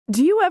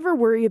Do you ever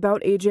worry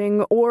about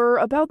aging or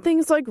about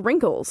things like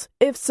wrinkles?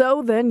 If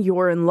so, then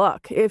you're in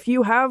luck. If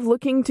you have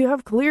looking to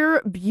have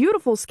clear,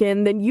 beautiful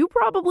skin, then you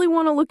probably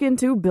want to look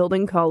into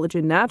building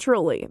collagen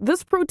naturally.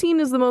 This protein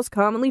is the most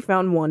commonly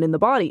found one in the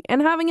body,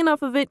 and having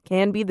enough of it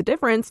can be the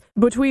difference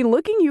between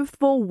looking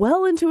youthful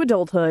well into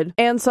adulthood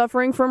and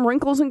suffering from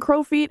wrinkles and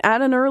crow feet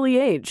at an early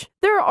age.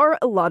 There are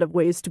a lot of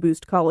ways to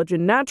boost collagen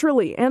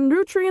naturally, and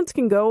nutrients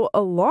can go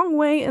a long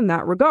way in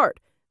that regard.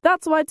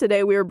 That's why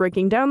today we are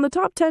breaking down the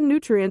top 10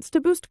 nutrients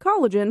to boost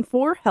collagen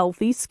for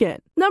healthy skin.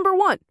 Number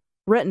 1.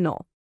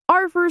 Retinol.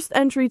 Our first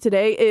entry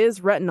today is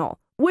retinol,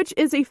 which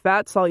is a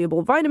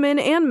fat-soluble vitamin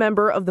and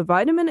member of the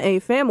vitamin A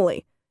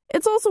family.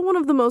 It's also one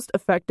of the most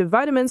effective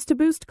vitamins to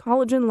boost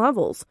collagen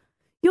levels.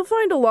 You'll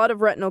find a lot of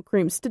retinol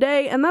creams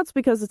today, and that's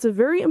because it's a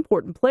very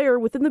important player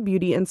within the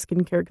beauty and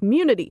skincare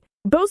community,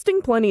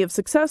 boasting plenty of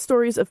success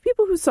stories of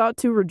people who sought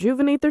to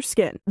rejuvenate their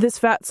skin. This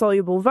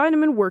fat-soluble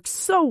vitamin works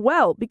so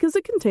well because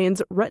it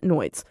contains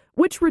retinoids,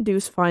 which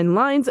reduce fine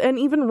lines and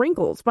even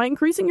wrinkles by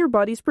increasing your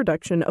body's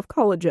production of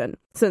collagen.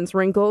 Since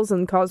wrinkles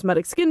and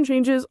cosmetic skin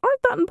changes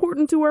aren't that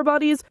important to our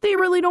bodies, they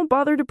really don't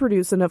bother to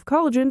produce enough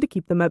collagen to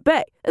keep them at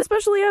bay,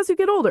 especially as you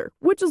get older,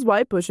 which is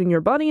why pushing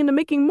your body into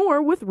making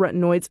more with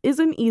retinoids is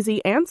an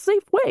easy and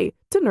safe way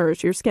to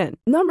nourish your skin.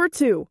 Number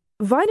 2.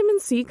 Vitamin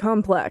C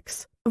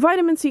complex.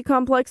 Vitamin C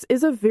complex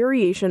is a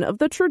variation of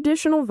the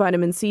traditional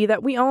vitamin C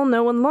that we all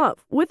know and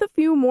love, with a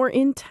few more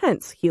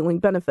intense healing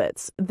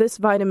benefits. This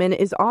vitamin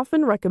is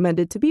often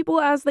recommended to people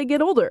as they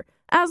get older,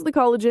 as the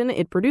collagen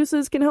it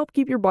produces can help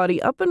keep your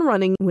body up and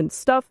running when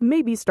stuff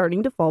may be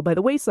starting to fall by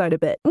the wayside a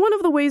bit. One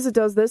of the ways it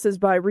does this is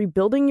by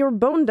rebuilding your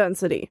bone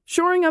density,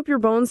 shoring up your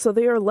bones so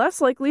they are less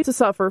likely to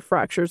suffer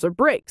fractures or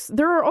breaks.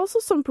 There are also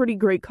some pretty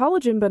great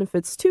collagen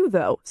benefits too,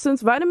 though,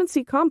 since vitamin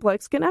C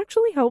complex can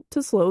actually help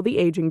to slow the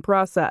aging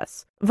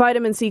process.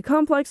 Vitamin C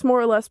complex more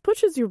or less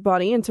pushes your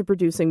body into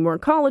producing more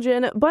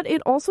collagen, but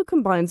it also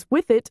combines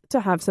with it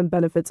to have some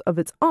benefits of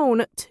its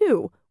own,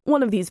 too.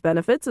 One of these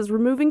benefits is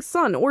removing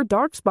sun or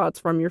dark spots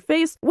from your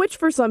face, which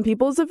for some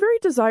people is a very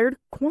desired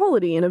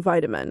quality in a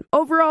vitamin.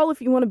 Overall,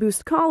 if you want to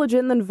boost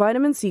collagen, then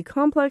vitamin C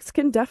complex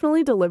can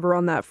definitely deliver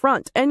on that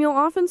front, and you'll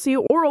often see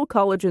oral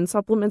collagen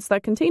supplements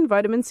that contain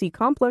vitamin C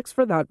complex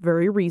for that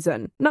very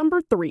reason.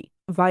 Number 3.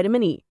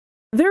 Vitamin E.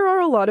 There are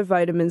a lot of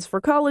vitamins for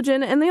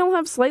collagen, and they all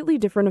have slightly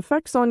different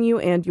effects on you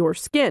and your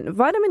skin.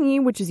 Vitamin E,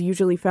 which is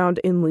usually found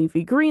in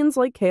leafy greens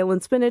like kale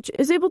and spinach,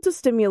 is able to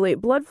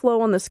stimulate blood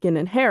flow on the skin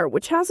and hair,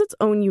 which has its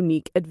own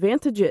unique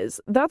advantages.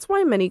 That's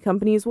why many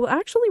companies will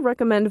actually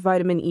recommend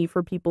vitamin E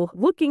for people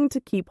looking to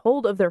keep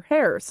hold of their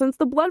hair, since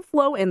the blood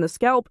flow in the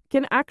scalp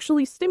can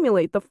actually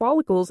stimulate the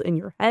follicles in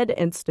your head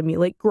and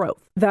stimulate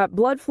growth. That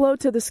blood flow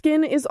to the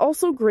skin is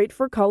also great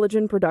for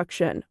collagen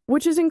production,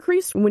 which is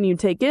increased when you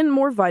take in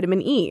more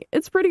vitamin E.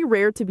 It's pretty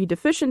rare to be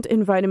deficient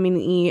in vitamin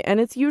E, and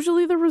it's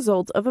usually the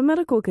result of a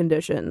medical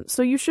condition,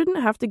 so you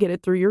shouldn't have to get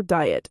it through your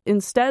diet.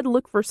 Instead,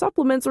 look for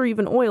supplements or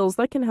even oils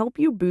that can help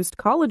you boost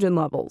collagen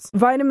levels.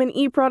 Vitamin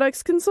E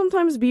products can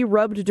sometimes be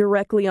rubbed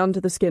directly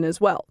onto the skin as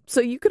well,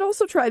 so you could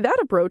also try that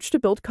approach to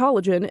build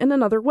collagen in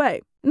another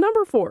way.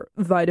 Number 4.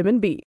 Vitamin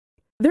B.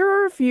 There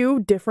are a few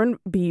different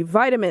B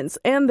vitamins,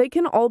 and they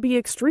can all be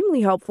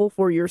extremely helpful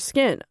for your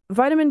skin.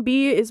 Vitamin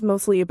B is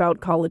mostly about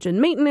collagen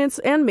maintenance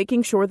and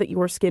making sure that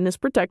your skin is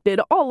protected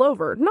all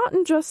over, not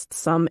in just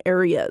some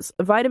areas.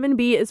 Vitamin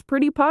B is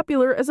pretty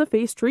popular as a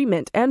face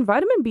treatment, and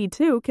vitamin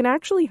B2 can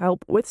actually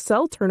help with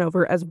cell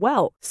turnover as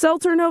well. Cell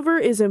turnover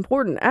is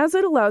important as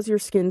it allows your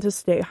skin to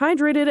stay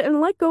hydrated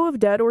and let go of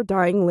dead or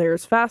dying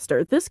layers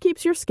faster. This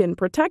keeps your skin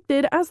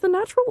protected as the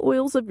natural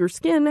oils of your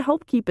skin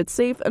help keep it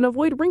safe and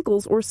avoid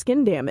wrinkles or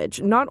skin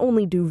damage. Not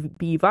only do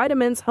B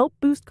vitamins help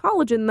boost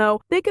collagen, though,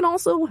 they can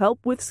also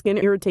help with skin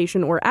irritation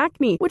or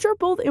acne, which are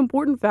both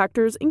important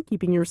factors in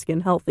keeping your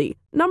skin healthy.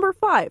 Number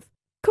 5.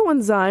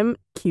 Coenzyme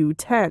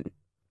Q10.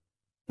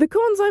 The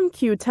coenzyme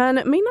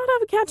Q10 may not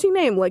have a catchy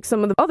name like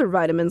some of the other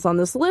vitamins on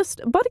this list,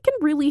 but it can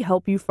really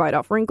help you fight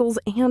off wrinkles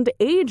and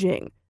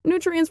aging.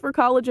 Nutrients for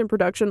collagen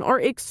production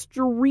are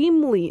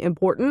extremely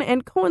important,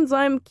 and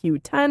coenzyme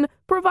Q10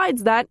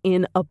 provides that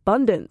in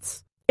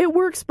abundance. It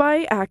works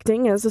by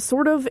acting as a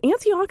sort of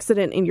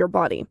antioxidant in your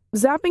body,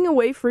 zapping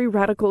away free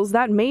radicals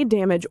that may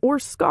damage or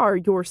scar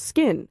your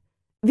skin.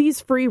 These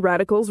free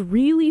radicals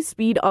really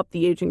speed up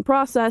the aging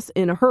process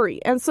in a hurry,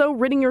 and so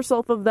ridding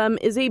yourself of them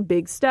is a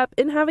big step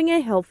in having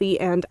a healthy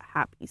and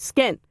happy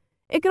skin.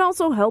 It can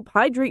also help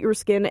hydrate your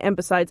skin, and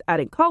besides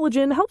adding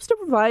collagen, helps to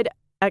provide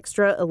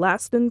extra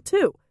elastin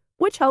too,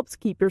 which helps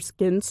keep your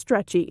skin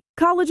stretchy.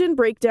 Collagen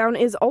breakdown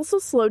is also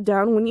slowed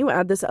down when you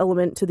add this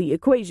element to the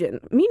equation,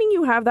 meaning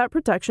you have that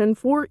protection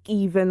for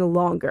even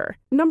longer.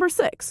 Number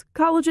 6.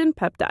 Collagen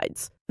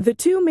peptides. The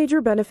two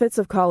major benefits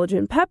of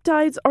collagen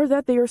peptides are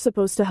that they are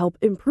supposed to help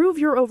improve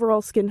your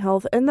overall skin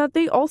health and that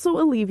they also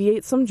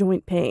alleviate some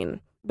joint pain.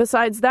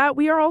 Besides that,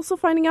 we are also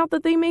finding out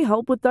that they may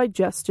help with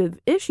digestive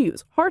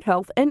issues, heart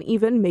health, and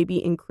even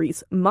maybe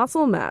increase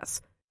muscle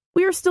mass.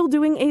 We are still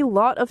doing a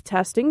lot of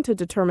testing to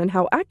determine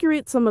how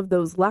accurate some of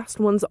those last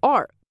ones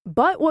are,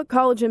 But what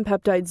collagen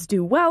peptides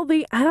do well,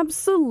 they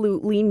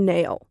absolutely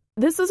nail.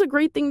 This is a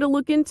great thing to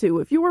look into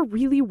if you are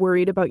really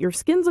worried about your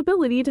skin's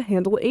ability to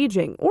handle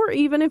aging, or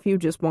even if you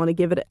just want to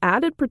give it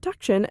added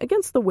protection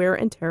against the wear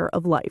and tear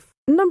of life.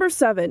 Number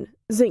 7.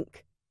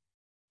 Zinc.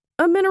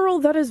 A mineral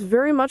that is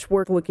very much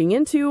worth looking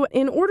into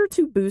in order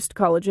to boost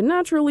collagen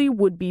naturally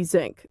would be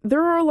zinc.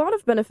 There are a lot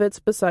of benefits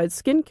besides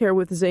skincare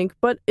with zinc,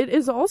 but it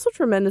is also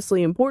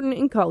tremendously important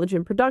in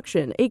collagen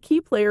production, a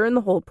key player in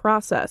the whole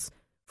process.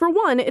 For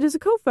one, it is a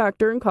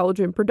cofactor in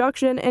collagen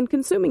production, and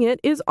consuming it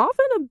is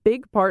often a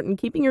big part in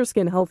keeping your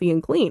skin healthy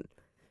and clean.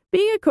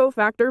 Being a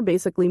cofactor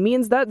basically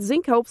means that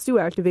zinc helps to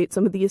activate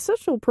some of the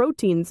essential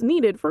proteins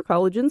needed for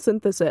collagen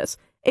synthesis,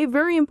 a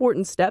very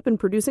important step in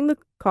producing the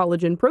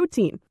collagen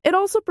protein. It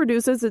also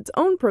produces its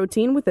own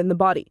protein within the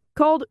body,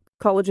 called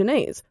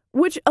collagenase,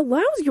 which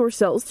allows your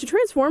cells to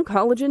transform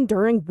collagen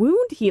during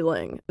wound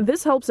healing.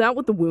 This helps out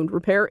with the wound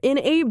repair in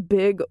a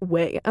big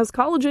way, as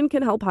collagen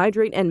can help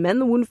hydrate and mend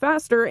the wound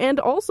faster and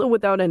also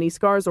without any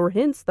scars or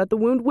hints that the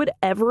wound would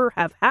ever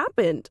have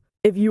happened.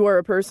 If you are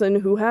a person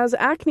who has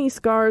acne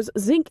scars,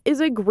 zinc is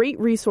a great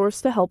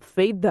resource to help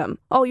fade them.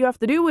 All you have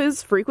to do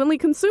is frequently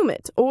consume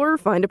it, or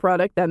find a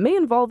product that may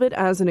involve it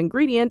as an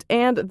ingredient,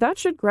 and that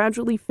should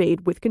gradually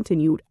fade with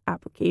continued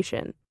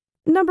application.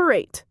 Number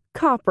 8.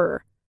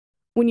 Copper.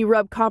 When you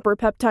rub copper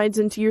peptides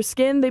into your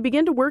skin, they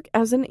begin to work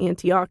as an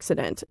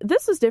antioxidant.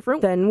 This is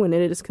different than when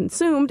it is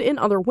consumed in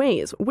other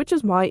ways, which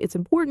is why it's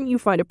important you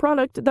find a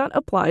product that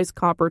applies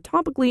copper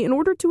topically in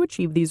order to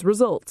achieve these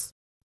results.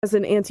 As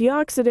an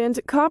antioxidant,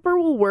 copper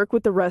will work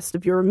with the rest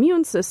of your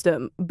immune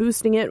system,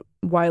 boosting it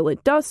while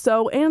it does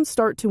so and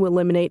start to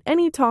eliminate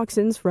any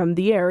toxins from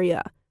the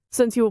area.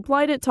 Since you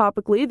applied it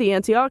topically, the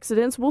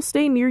antioxidants will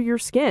stay near your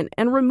skin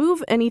and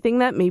remove anything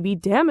that may be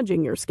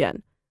damaging your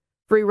skin.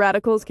 Free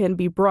radicals can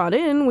be brought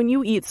in when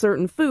you eat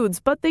certain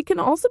foods, but they can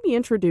also be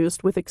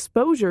introduced with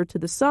exposure to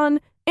the sun,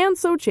 and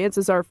so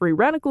chances are free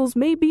radicals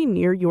may be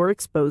near your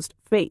exposed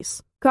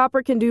face.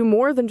 Copper can do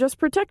more than just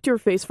protect your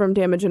face from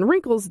damage and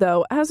wrinkles,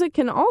 though, as it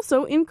can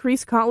also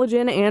increase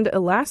collagen and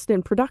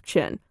elastin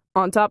production.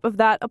 On top of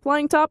that,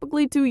 applying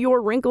topically to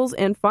your wrinkles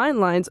and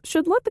fine lines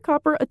should let the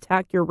copper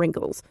attack your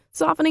wrinkles,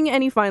 softening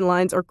any fine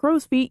lines or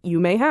crow's feet you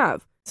may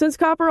have. Since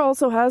copper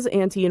also has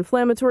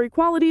anti-inflammatory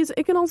qualities,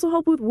 it can also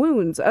help with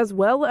wounds, as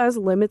well as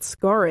limit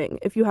scarring.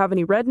 If you have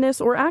any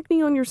redness or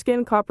acne on your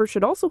skin, copper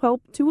should also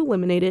help to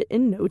eliminate it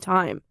in no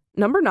time.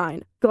 Number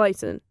 9.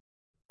 Glycine.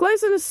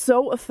 Glycine is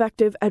so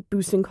effective at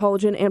boosting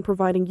collagen and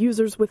providing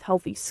users with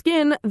healthy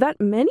skin that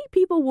many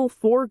people will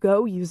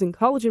forego using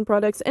collagen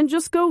products and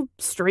just go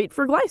straight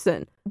for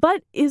glycine.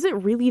 But is it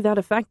really that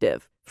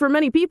effective? For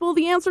many people,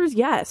 the answer is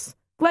yes.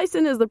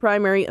 Glycine is the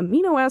primary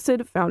amino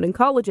acid found in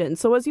collagen,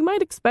 so as you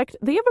might expect,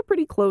 they have a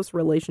pretty close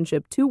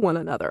relationship to one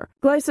another.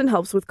 Glycine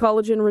helps with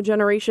collagen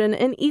regeneration,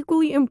 an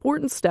equally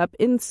important step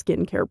in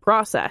skincare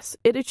process.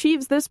 It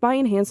achieves this by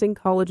enhancing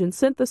collagen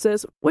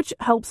synthesis, which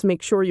helps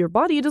make sure your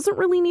body doesn't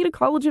really need a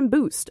collagen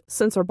boost.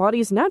 Since our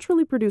bodies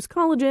naturally produce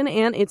collagen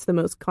and it's the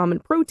most common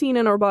protein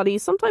in our body,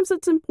 sometimes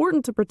it's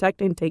important to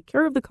protect and take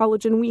care of the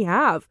collagen we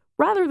have,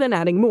 rather than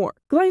adding more.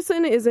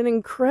 Glycine is an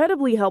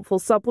incredibly helpful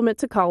supplement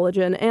to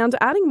collagen, and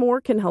adding more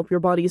can help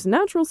your body's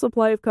natural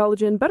supply of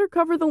collagen better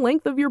cover the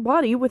length of your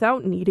body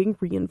without needing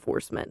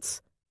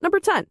reinforcements. Number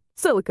 10.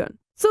 Silicone.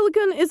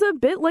 Silicone is a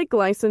bit like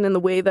glycine in the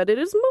way that it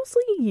is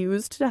mostly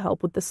used to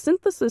help with the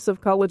synthesis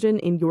of collagen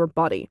in your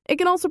body. It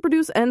can also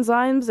produce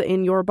enzymes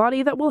in your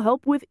body that will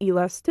help with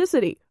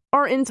elasticity,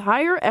 our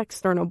entire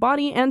external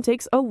body, and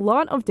takes a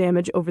lot of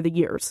damage over the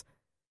years.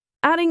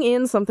 Adding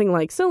in something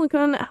like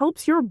silicone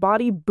helps your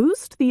body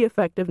boost the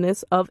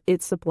effectiveness of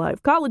its supply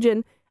of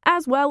collagen,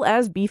 as well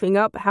as beefing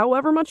up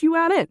however much you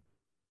add in.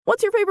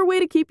 What's your favorite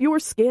way to keep your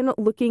skin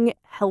looking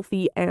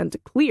healthy and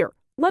clear?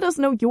 Let us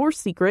know your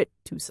secret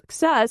to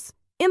success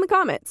in the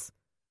comments.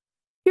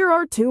 Here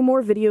are 2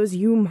 more videos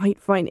you might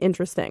find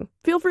interesting.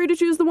 Feel free to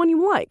choose the one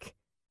you like.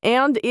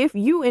 And if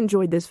you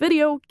enjoyed this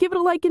video, give it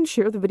a like and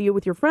share the video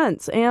with your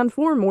friends. And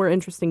for more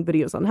interesting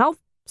videos on health,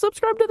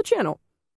 subscribe to the channel.